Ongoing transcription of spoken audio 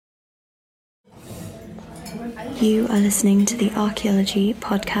You are listening to the Archaeology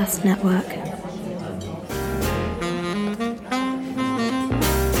Podcast Network.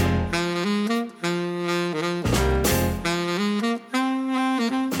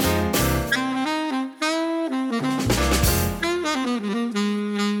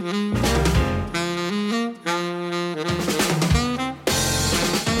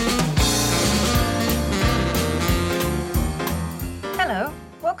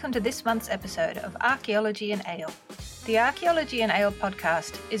 To this month's episode of Archaeology and Ale. The Archaeology and Ale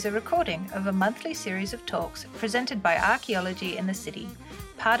podcast is a recording of a monthly series of talks presented by Archaeology in the City,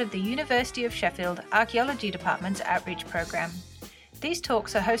 part of the University of Sheffield Archaeology Department's outreach programme. These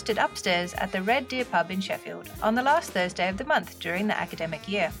talks are hosted upstairs at the Red Deer pub in Sheffield on the last Thursday of the month during the academic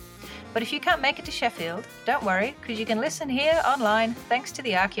year. But if you can't make it to Sheffield, don't worry, because you can listen here online thanks to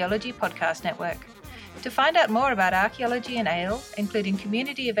the Archaeology Podcast Network. To find out more about Archaeology and Ale, including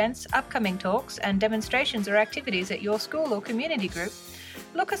community events, upcoming talks, and demonstrations or activities at your school or community group,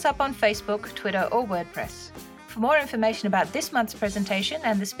 look us up on Facebook, Twitter, or WordPress. For more information about this month's presentation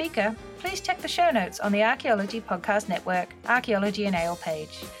and the speaker, please check the show notes on the Archaeology Podcast Network Archaeology and Ale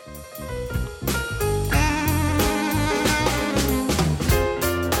page.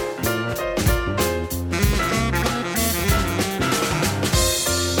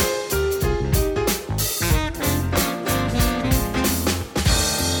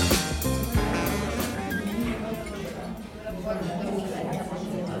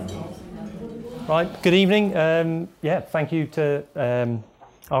 Right, good evening. Thank you to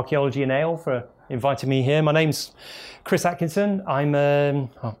Archaeology and Ale for inviting me here. My name's Chris Atkinson. I'm an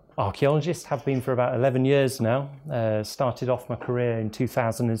archaeologist, have been for about 11 years now. Started off my career in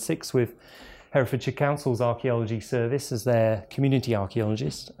 2006 with Herefordshire Council's Archaeology Service as their community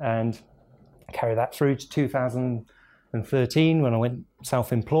archaeologist, and carried that through to 2013 when I went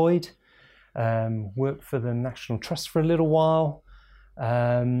self-employed. Worked for the National Trust for a little while.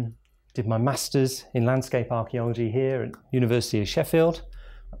 Did my Masters in Landscape Archaeology here at University of Sheffield.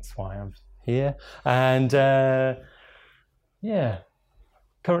 That's why I'm here. And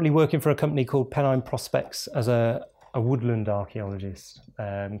currently working for a company called Pennine Prospects as a woodland archaeologist,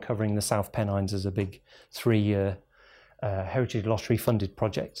 covering the South Pennines as a big 3-year Heritage Lottery funded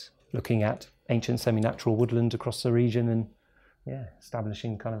project, looking at ancient semi-natural woodland across the region and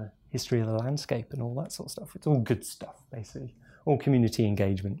establishing kind of a history of the landscape and all that sort of stuff. It's all good stuff, basically, all community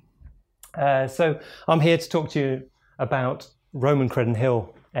engagement. So I'm here to talk to you about Roman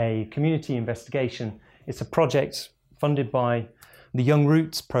Credenhill, a community investigation. It's a project funded by the Young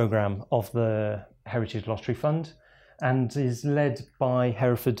Roots programme of the Heritage Lottery Fund and is led by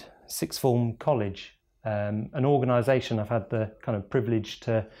Hereford Sixth Form College, an organisation I've had the kind of privilege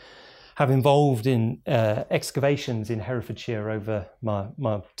to have involved in excavations in Herefordshire over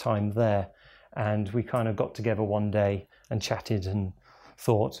my time there. And we kind of got together one day and chatted and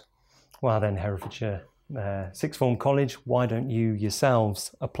thought, well then, Herefordshire Sixth Form College, why don't you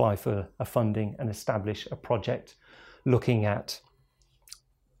yourselves apply for a funding and establish a project looking at,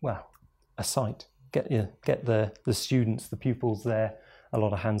 a site, get the students, the pupils there, a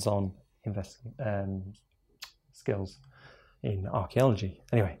lot of hands-on skills in archaeology.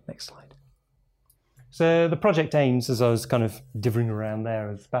 Anyway, next slide. So the project aims, as I was kind of divvying around there,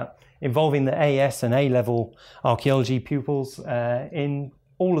 is about involving the AS and A-level archaeology pupils in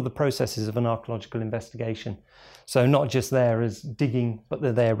all of the processes of an archaeological investigation. So not just there as digging, but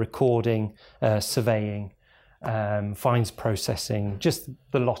they're there recording, surveying, finds processing, just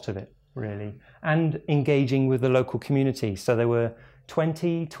the lot of it really, and engaging with the local community. So there were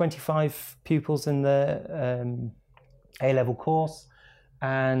 25 pupils in the A-level course,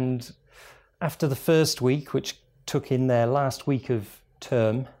 and after the first week, which took in their last week of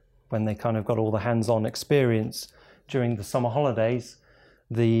term, when they kind of got all the hands-on experience during the summer holidays,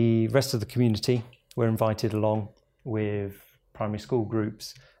 the rest of the community were invited along with primary school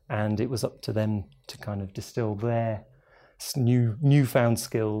groups, and it was up to them to kind of distill their newfound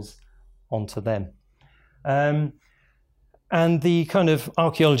skills onto them. And the kind of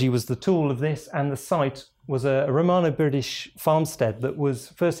archaeology was the tool of this, and the site was a Romano-British farmstead that was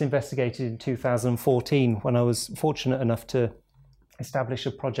first investigated in 2014 when I was fortunate enough to establish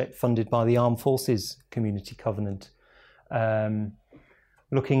a project funded by the Armed Forces Community Covenant,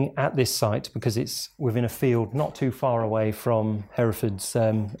 looking at this site because it's within a field not too far away from Hereford's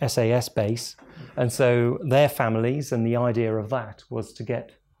SAS base. And so their families, and the idea of that was to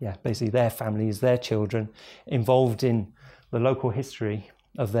get, basically their families, their children involved in the local history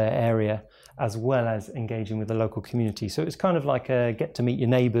of their area, as well as engaging with the local community. So it's kind of like a get to meet your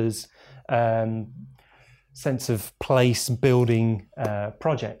neighbours, sense of place building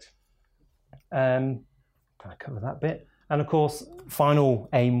project. kind of cover that bit. And of course, final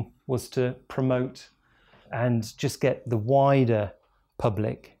aim was to promote and just get the wider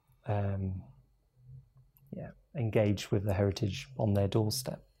public engaged with the heritage on their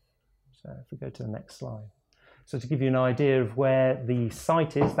doorstep. So if we go to the next slide. So to give you an idea of where the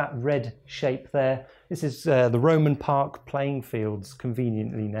site is, that red shape there, this is the Roman Park playing fields,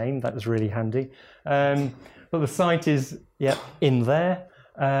 conveniently named. That was really handy. But the site is in there.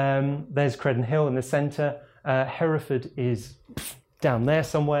 There's Credenhill in the centre. Hereford is down there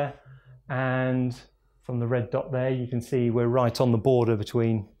somewhere. And from the red dot there, you can see we're right on the border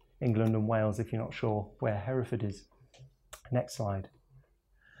between England and Wales, if you're not sure where Hereford is. Next slide.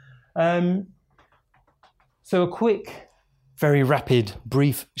 So a quick, very rapid,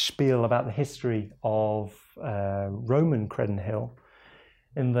 brief spiel about the history of Roman Credenhill,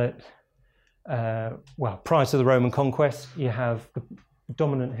 in that, prior to the Roman conquest, you have the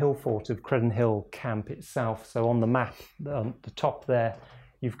dominant hill fort of Credenhill camp itself. So on the map, on the top there,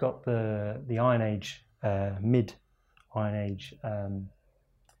 you've got the Iron Age, mid-Iron Age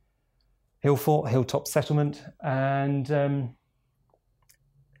hill fort, hilltop settlement, and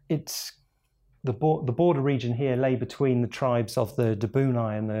it's the border region here lay between the tribes of the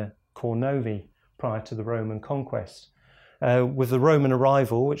Debuni and the Cornovi prior to the Roman conquest. With the Roman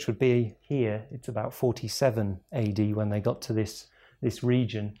arrival, which would be here, it's about 47 AD when they got to this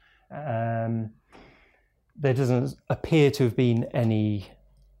region. There doesn't appear to have been any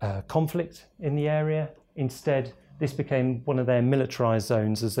conflict in the area. Instead, this became one of their militarized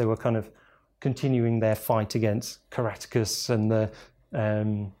zones as they were kind of continuing their fight against Caraticus and the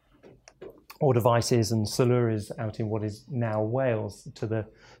Ordovices and Siluris out in what is now Wales to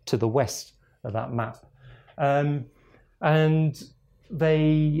the west of that map. And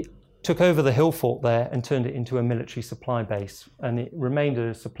they took over the hill fort there and turned it into a military supply base. And it remained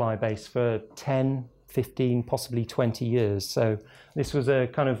a supply base for 10, 15, possibly 20 years. So this was a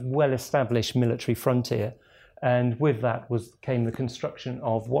kind of well-established military frontier. And with that came the construction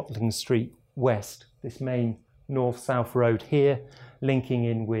of Watling Street West, this main north-south road here, linking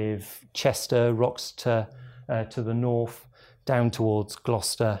in with Chester, Roxeter to the north, down towards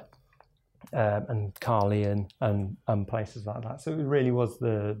Gloucester and Carley and places like that. So it really was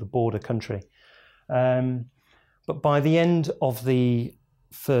the border country. But by the end of the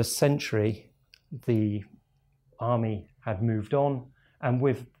 1st century, the army had moved on, and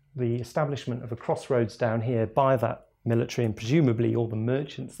with the establishment of a crossroads down here by that military and presumably all the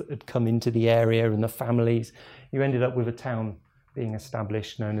merchants that had come into the area and the families, you ended up with a town being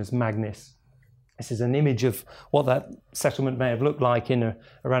established known as Magnus. This is an image of what that settlement may have looked like in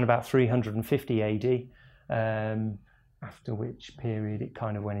around about 350 AD, after which period it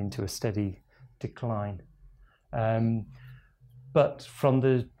kind of went into a steady decline. But from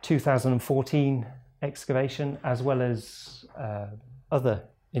the 2014 excavation, as well as other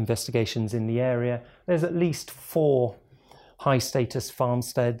investigations in the area, there's at least 4 high-status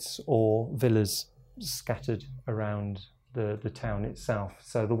farmsteads or villas scattered around the town itself.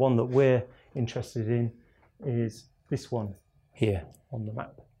 So the one that we're interested in is this one here on the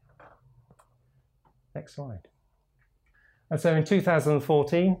map. Next slide. And so in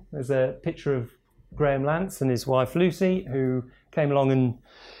 2014, there's a picture of Graham Lance and his wife Lucy, who came along and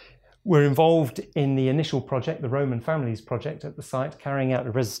were involved in the initial project, the Roman Families Project at the site, carrying out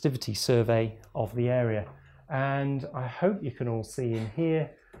a resistivity survey of the area. And I hope you can all see in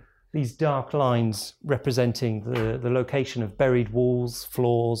here these dark lines representing the location of buried walls,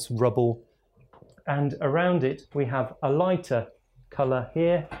 floors, rubble. And around it, we have a lighter colour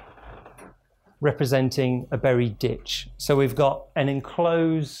here representing a buried ditch. So we've got an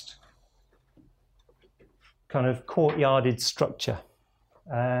enclosed kind of courtyarded structure.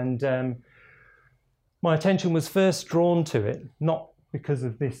 And my attention was first drawn to it, not because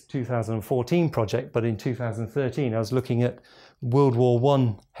of this 2014 project, but in 2013, I was looking at World War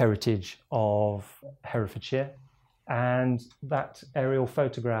I heritage of Herefordshire and that aerial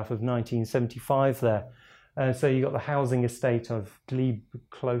photograph of 1975 there. So you got the housing estate of Glebe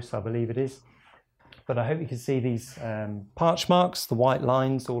Close, I believe it is. But I hope you can see these parch marks, the white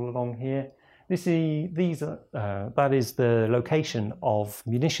lines all along here. That is the location of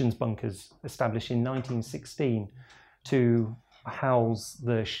munitions bunkers established in 1916 to house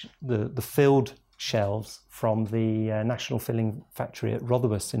the filled shells from the National Filling Factory at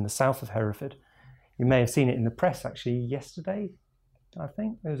Rotherwas in the south of Hereford. You may have seen it in the press actually yesterday, I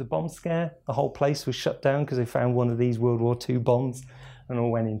think. There was a bomb scare. The whole place was shut down because they found one of these World War II bombs and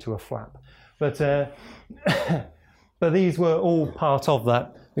all went into a flap. But these were all part of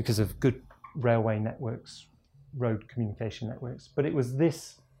that because of good railway networks, road communication networks. But it was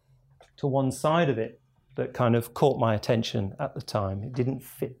this to one side of it, that kind of caught my attention at the time. It didn't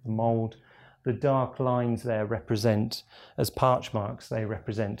fit the mould. The dark lines there represent, as parch marks, they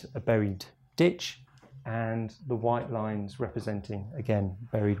represent a buried ditch, and the white lines representing, again,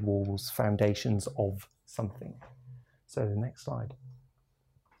 buried walls, foundations of something. So the next slide.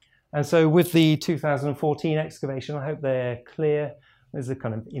 And so with the 2014 excavation, I hope they're clear. There's a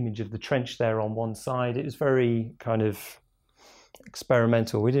kind of image of the trench there on one side. It was very kind of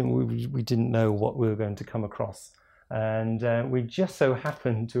experimental. We didn't know what we were going to come across. And we just so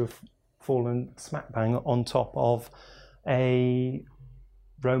happened to have fallen smack bang on top of a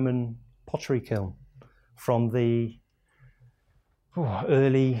Roman pottery kiln from the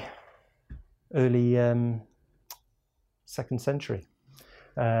early 2nd century.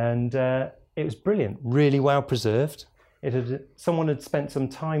 And it was brilliant, really well preserved. Someone had spent some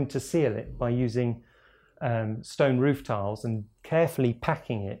time to seal it by using stone roof tiles and carefully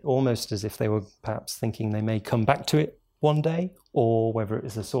packing it, almost as if they were perhaps thinking they may come back to it one day, or whether it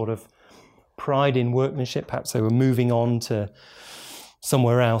was a sort of pride in workmanship. Perhaps they were moving on to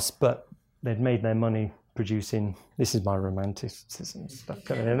somewhere else, but they'd made their money producing, this is my romanticism stuff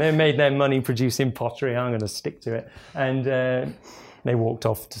coming in, they made their money producing pottery. I'm going to stick to it. And they walked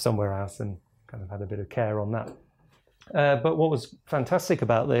off to somewhere else and kind of had a bit of care on that. But what was fantastic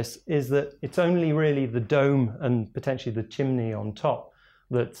about this is that it's only really the dome and potentially the chimney on top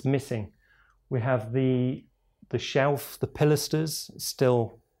that's missing. We have the shelf, the pilasters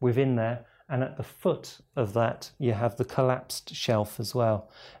still within there, and at the foot of that you have the collapsed shelf as well.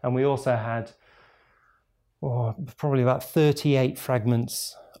 And we also had probably about 38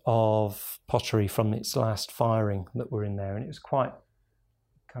 fragments of pottery from its last firing that were in there, and it was quite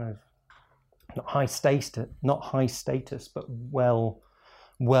kind of not high status, but well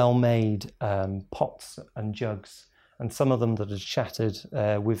made pots and jugs, and some of them that had shattered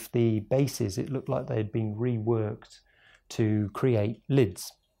with the bases. It looked like they had been reworked to create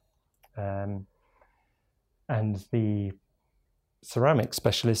lids, and the ceramic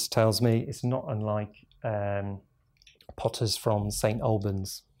specialist tells me it's not unlike potters from St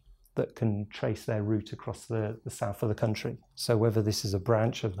Albans that can trace their route across the south of the country. So whether this is a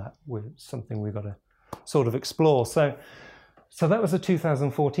branch of that, something we've got to sort of explore. So that was a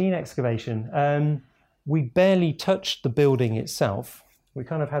 2014 excavation. We barely touched the building itself. We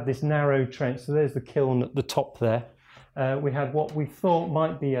kind of had this narrow trench. So there's the kiln at the top there. We had what we thought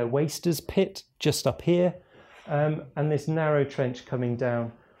might be a waster's pit just up here, and this narrow trench coming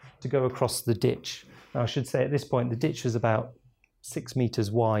down to go across the ditch. Now, I should say at this point, the ditch was about 6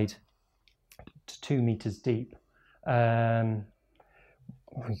 meters wide to 2 meters deep. We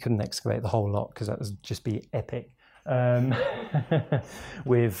couldn't excavate the whole lot because that would just be epic.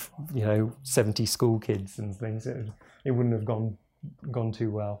 With 70 school kids and things, it wouldn't have gone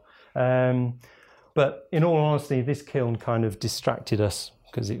too well. But in all honesty, this kiln kind of distracted us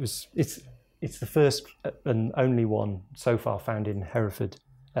because it's the first and only one so far found in Hereford.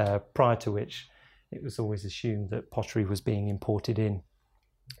 Prior to which, it was always assumed that pottery was being imported in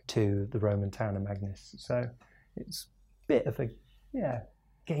to the Roman town of Magnus. So it's a bit of a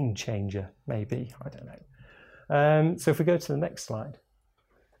game changer, maybe. I don't know. So if we go to the next slide.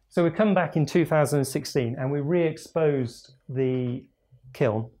 So we come back in 2016 and we re-exposed the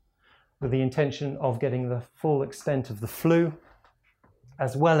kiln with the intention of getting the full extent of the flue,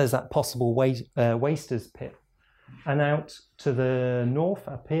 as well as that possible waster's pit. And out to the north,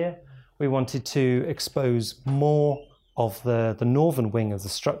 up here, we wanted to expose more of the northern wing of the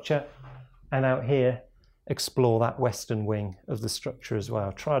structure, and out here, explore that western wing of the structure as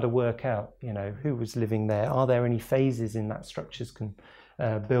well. Try to work out, who was living there. Are there any phases in that structure's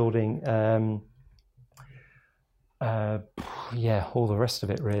building? All the rest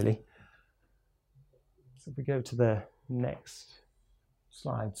of it, really. So if we go to the next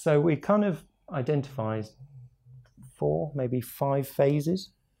slide. So we kind of identified 4, maybe 5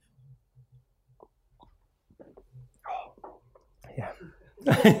 phases.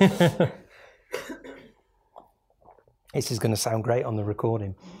 This is going to sound great on the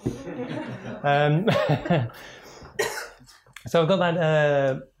recording. So I've got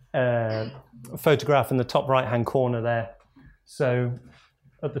that photograph in the top right-hand corner there. So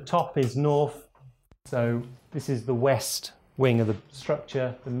at the top is north. So this is the west wing of the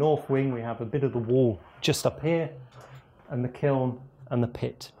structure. The north wing, we have a bit of the wall just up here, and the kiln and the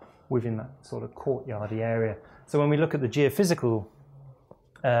pit within that sort of courtyardy area. So when we look at the geophysical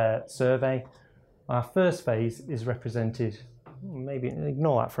survey, our first phase is represented, maybe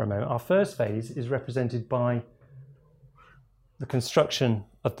ignore that for a moment, our first phase is represented by the construction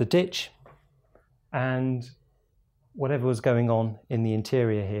of the ditch and whatever was going on in the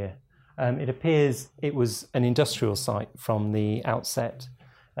interior here. It appears it was an industrial site from the outset,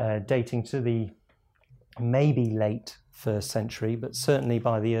 dating to the maybe late 1st century, but certainly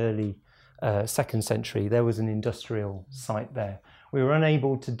by the early 2nd century, there was an industrial site there. We were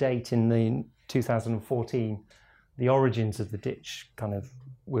unable to date in the 2014 the origins of the ditch.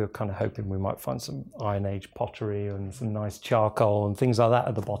 We were kind of hoping we might find some Iron Age pottery and some nice charcoal and things like that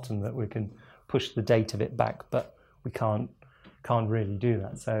at the bottom that we can push the date of it back, but we can't really do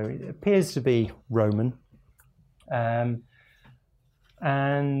that. So it appears to be Roman. And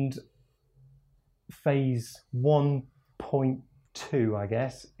phase 1.2, I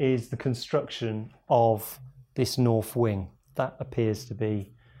guess, is the construction of this north wing. That appears to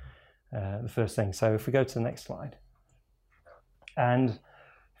be the first thing. So if we go to the next slide. And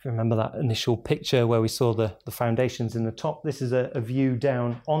if you remember that initial picture where we saw the foundations in the top, this is a view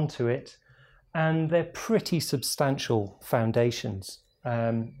down onto it. And they're pretty substantial foundations.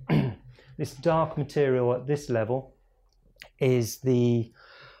 This dark material at this level is the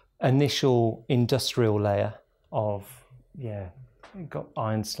initial industrial layer of, you've got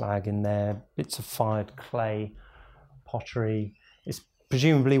iron slag in there, bits of fired clay, pottery. It's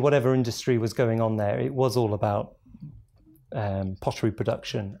presumably whatever industry was going on there. It was all about pottery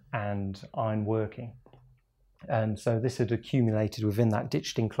production and iron working. And so this had accumulated within that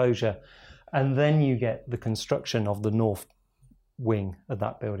ditched enclosure. And then you get the construction of the north wing of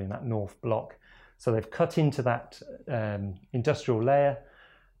that building, that north block. So they've cut into that industrial layer,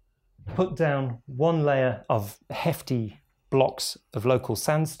 put down one layer of hefty blocks of local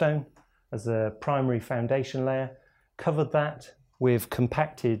sandstone as a primary foundation layer, covered that with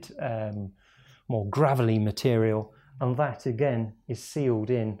compacted, more gravelly material, and that again is sealed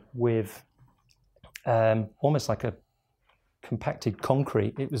in with almost like a compacted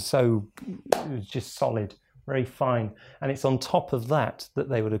concrete. It was just solid, very fine, and it's on top of that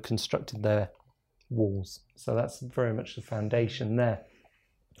they would have constructed their walls. So that's very much the foundation there.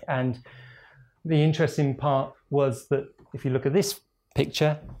 And the interesting part was that if you look at this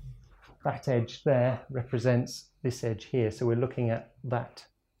picture, that edge there represents this edge here. So we're looking at that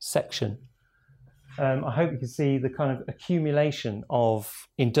section. I hope you can see the kind of accumulation of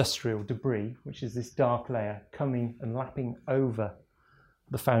industrial debris, which is this dark layer coming and lapping over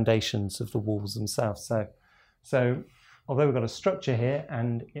the foundations of the walls themselves. So although we've got a structure here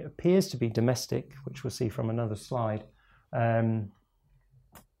and it appears to be domestic, which we'll see from another slide, the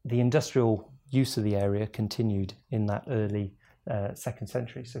industrial use of the area continued in that early 2nd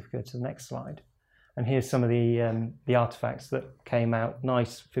century. So if we go to the next slide. And here's some of the artifacts that came out.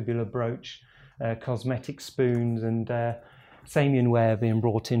 Nice fibula brooch, cosmetic spoons, and Samian ware being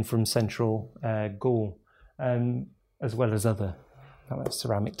brought in from central Gaul, as well as other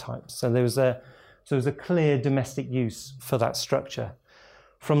ceramic types. So there was a clear domestic use for that structure.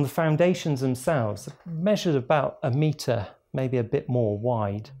 From the foundations themselves, measured about 1 metre, maybe a bit more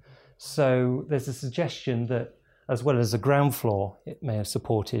wide. So there's a suggestion that, as well as the ground floor, it may have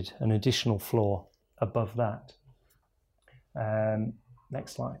supported an additional floor above that.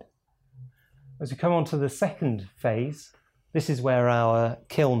 Next slide. As we come on to the second phase, this is where our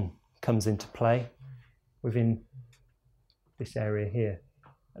kiln comes into play within this area here.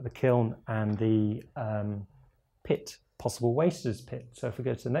 The kiln and the pit, possible waster's pit. So if we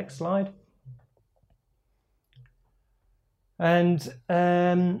go to the next slide. And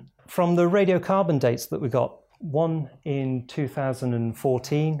from the radiocarbon dates that we got, one in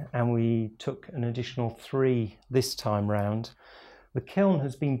 2014, and we took an additional 3 this time round. The kiln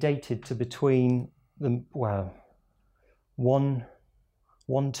has been dated to between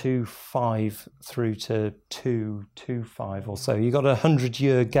 125 through to 225 or so. You've got a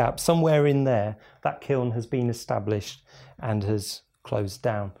 100-year gap somewhere in there. That kiln has been established and has closed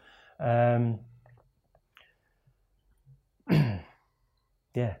down.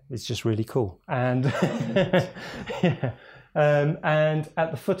 Yeah, it's just really cool. And and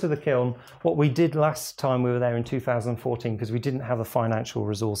at the foot of the kiln, what we did last time we were there in 2014, because we didn't have the financial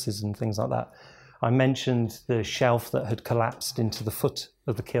resources and things like that, I mentioned the shelf that had collapsed into the foot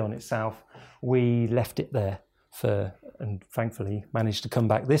of the kiln itself. We left it there and thankfully managed to come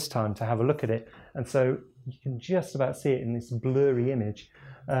back this time to have a look at it. And so you can just about see it in this blurry image.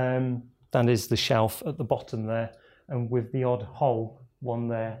 That is the shelf at the bottom there, and with the odd hole, one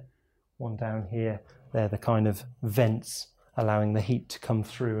there, one down here. They're the kind of vents allowing the heat to come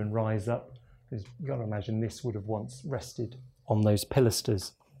through and rise up. Because you've got to imagine this would have once rested on those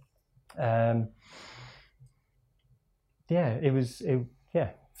pilasters. It was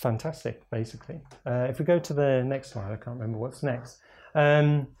fantastic, basically. If we go to the next slide, I can't remember what's next.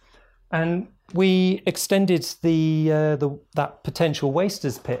 And we extended that potential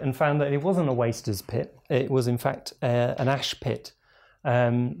waster's pit and found that it wasn't a waster's pit. It was in fact an ash pit.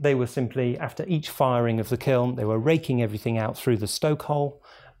 They were simply, after each firing of the kiln, they were raking everything out through the stoke hole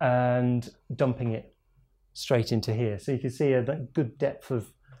and dumping it straight into here. So you can see a good depth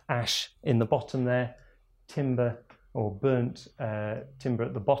of ash in the bottom there, timber or burnt timber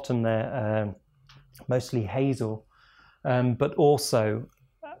at the bottom there, mostly hazel, but also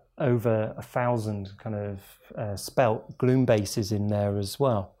over 1,000 kind of spelt gloom bases in there as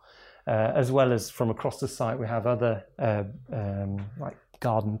well as from across the site we have other like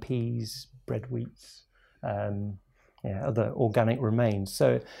garden peas, bread wheats, other organic remains.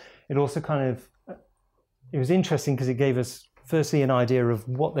 So it also it was interesting because it gave us firstly an idea of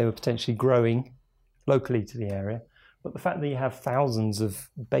what they were potentially growing locally to the area, but the fact that you have thousands of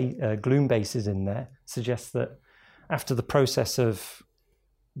gloom bases in there suggests that after the process of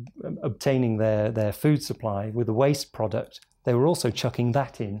obtaining their food supply with a waste product, they were also chucking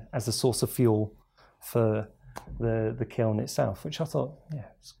that in as a source of fuel for the kiln itself, which I thought,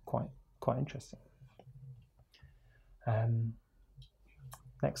 it's quite interesting.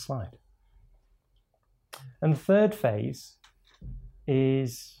 Next slide. And the third phase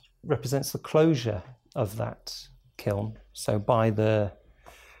represents the closure of that kiln. So by where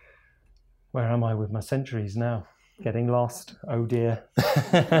am I with my centuries now? Getting lost. Oh dear.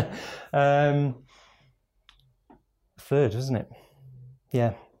 Third, isn't it?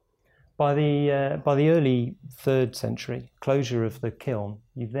 Yeah. By the early 3rd century, closure of the kiln,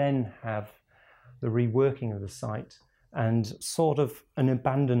 you then have the reworking of the site and sort of an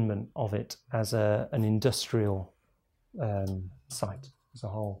abandonment of it as an industrial site as a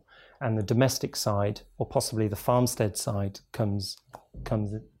whole. And the domestic side, or possibly the farmstead side, comes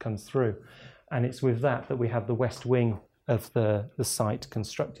through. And it's with that we have the west wing of the site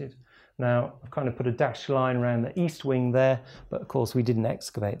constructed. Now, I've kind of put a dashed line around the east wing there, but of course we didn't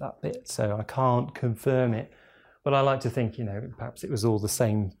excavate that bit, so I can't confirm it. But I like to think, perhaps it was all the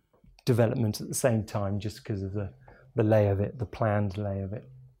same development at the same time, just because of the lay of it, the planned lay of it.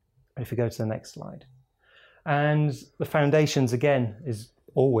 If we go to the next slide. And the foundations, again, is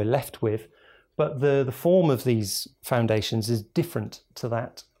all we're left with, but the form of these foundations is different to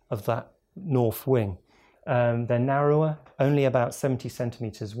that of that north wing. They're narrower, only about 70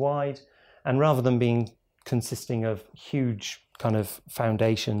 centimetres wide, and rather than consisting of huge kind of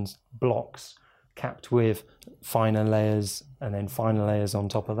foundations, blocks capped with finer layers and then finer layers on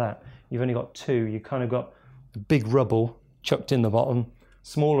top of that, you've only got two. You kind of got big rubble chucked in the bottom,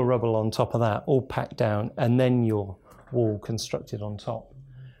 smaller rubble on top of that, all packed down, and then your wall constructed on top.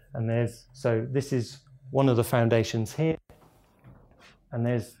 And so this is one of the foundations here, and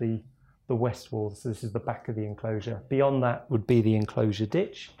there's the west wall. So this is the back of the enclosure. Beyond that would be the enclosure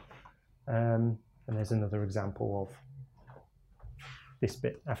ditch, and there's another example of this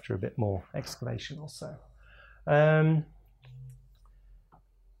bit after a bit more excavation or so. And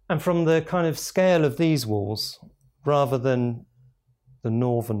from the kind of scale of these walls, rather than the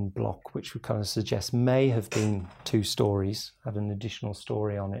northern block, which would kind of suggest may have been 2 stories, had an additional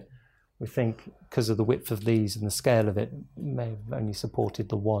story on it, we think because of the width of these and the scale of it, may have only supported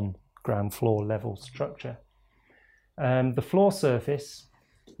the 1 ground floor level structure. The floor surface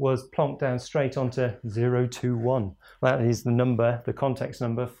was plonked down straight onto 021. That is the context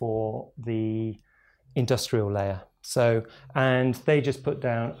number for the industrial layer. So, and they just put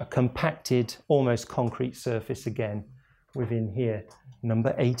down a compacted, almost concrete surface again within here,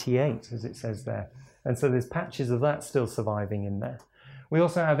 number 88, as it says there. And so there's patches of that still surviving in there. We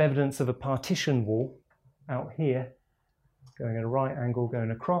also have evidence of a partition wall out here, going at a right angle,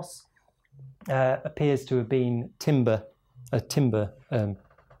 going across. Appears to have been a timber,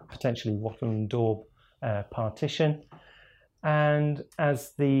 potentially wattle and daub partition. And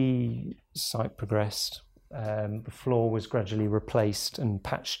as the site progressed, the floor was gradually replaced and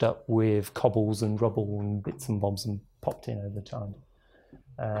patched up with cobbles and rubble and bits and bobs and popped in over time.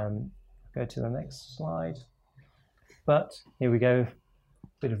 Go to the next slide. But here we go,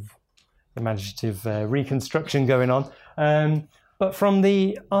 bit of imaginative reconstruction going on. But from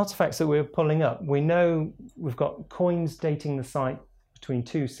the artefacts that we're pulling up, we know we've got coins dating the site between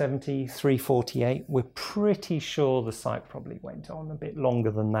 270, 348. We're pretty sure the site probably went on a bit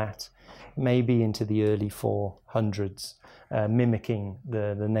longer than that, maybe into the early 400s, mimicking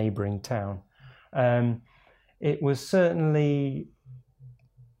the neighbouring town. It was certainly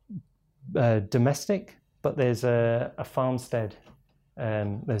domestic, but there's a farmstead,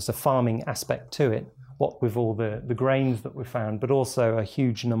 there's a farming aspect to it, what with all the grains that we found, but also a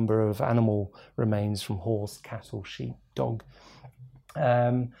huge number of animal remains from horse, cattle, sheep, dog.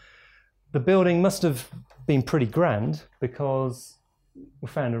 the building must have been pretty grand, because we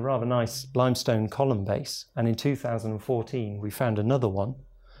found a rather nice limestone column base, and in 2014 we found another one,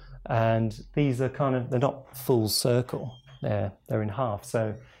 and these are they're not full circle, they're in half,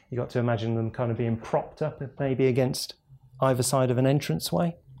 so you got to imagine them kind of being propped up maybe against either side of an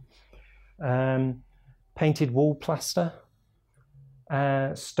entranceway. Painted wall plaster,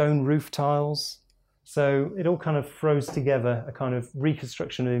 stone roof tiles. So it all kind of throws together a kind of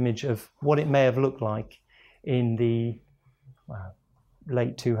reconstruction image of what it may have looked like in the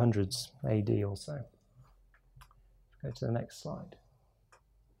late 200s AD or so. Go to the next slide.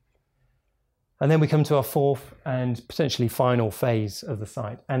 And then we come to our fourth and potentially final phase of the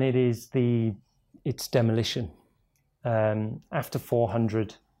site, and it is its demolition. After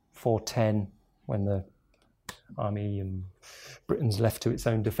 400, 410, when the army and Britain's left to its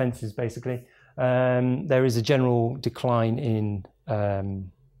own defences, basically, there is a general decline in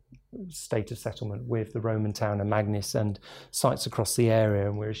state of settlement with the Roman town of Magnus and sites across the area,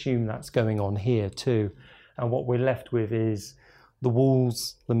 and we assume that's going on here too. And what we're left with is the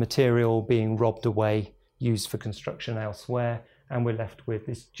walls, the material being robbed away, used for construction elsewhere, and we're left with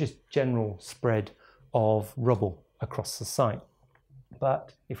this just general spread of rubble across the site.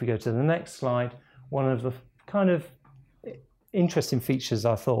 But if we go to the next slide, one of the kind of interesting features,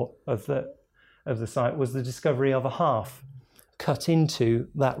 I thought, of the site was the discovery of a hearth cut into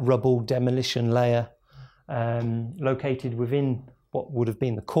that rubble demolition layer, located within what would have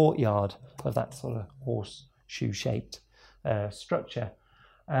been the courtyard of that sort of horseshoe-shaped structure.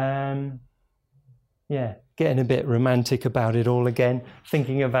 Getting a bit romantic about it all again,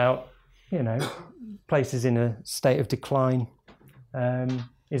 thinking about, places in a state of decline.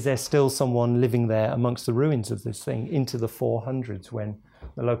 Is there still someone living there amongst the ruins of this thing into the 400s, when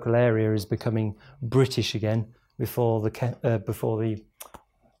the local area is becoming British again, before the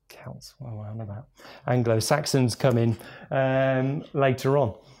Celts, what am I on about? Anglo-Saxons come in later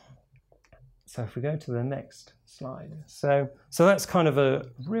on. So if we go to the next slide. So that's kind of a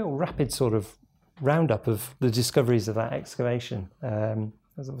real rapid sort of roundup of the discoveries of that excavation.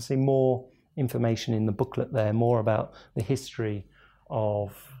 There's obviously more information in the booklet there, more about the history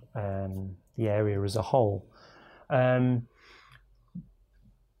of the area as a whole.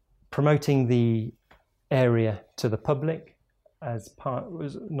 Promoting the area to the public as part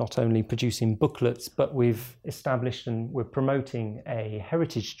was not only producing booklets, but we've established and we're promoting a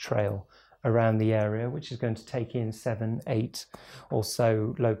heritage trail around the area, which is going to take in 7, 8 or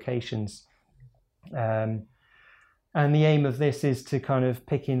so locations. And the aim of this is to kind of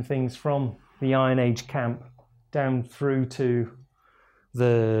pick in things from the Iron Age camp down through to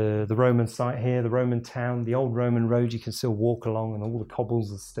the Roman site here, the Roman town, the old Roman road you can still walk along, and all the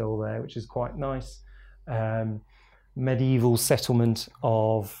cobbles are still there, which is quite nice. Medieval settlement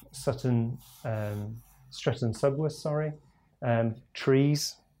of Stretton Subwith,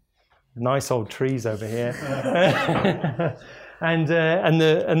 trees, nice old trees over here, and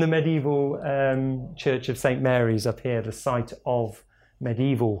the medieval Church of St Mary's up here, the site of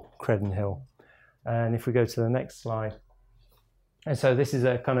medieval Credenhill. And if we go to the next slide, and so this is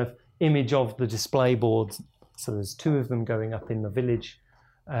a kind of image of the display boards. So there's 2 of them going up in the village,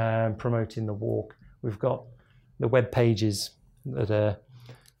 promoting the walk. We've got the web pages that are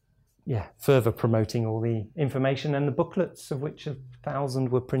further promoting all the information, and the booklets, of which 1,000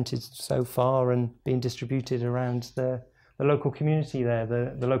 were printed so far and being distributed around the local community there,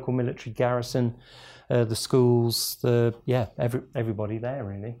 the local military garrison, the schools, everybody there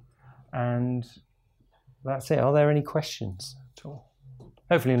really. And that's it. Are there any questions at all?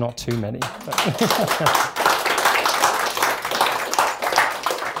 Hopefully not too many.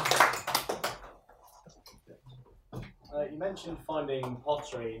 You mentioned finding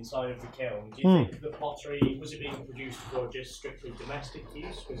pottery inside of the kiln. Do you think the pottery, was it being produced for just strictly domestic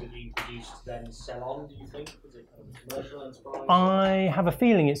use? Was it being produced to then sell on, do you think? Was it kind of commercial enterprise? I have a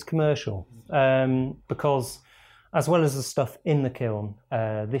feeling it's commercial, because as well as the stuff in the kiln,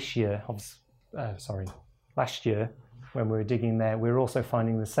 last year, when we were digging there, we were also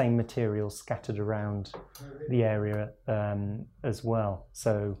finding the same materials scattered around the area as well.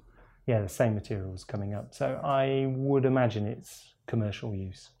 So the same material was coming up. So I would imagine it's commercial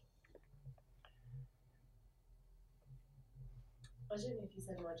use. I don't know if you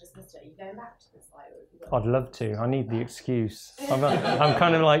said, or I just missed it. Are you going back to this site? I'd love to. I need the excuse. I'm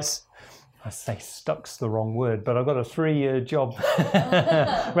kind of like, I say stuck's the wrong word, but I've got a 3-year job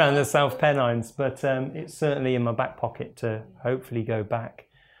around the South Pennines, but it's certainly in my back pocket to hopefully go back.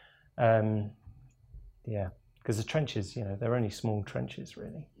 Because the trenches, they're only small trenches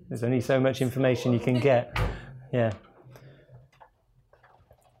really. There's only so much information you can get. Yeah.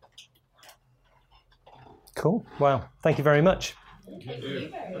 Cool. Wow. Thank you very much. Thank you very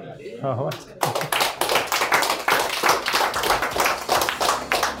much. All right.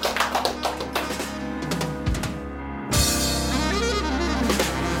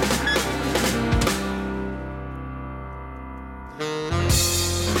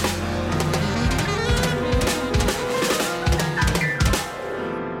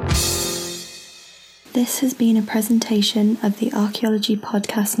 This has been a presentation of the Archaeology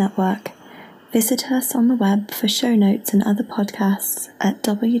Podcast Network. Visit us on the web for show notes and other podcasts at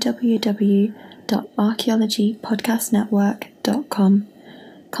www.archaeologypodcastnetwork.com.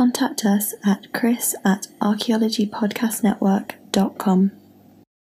 Contact us at chris@archaeologypodcastnetwork.com.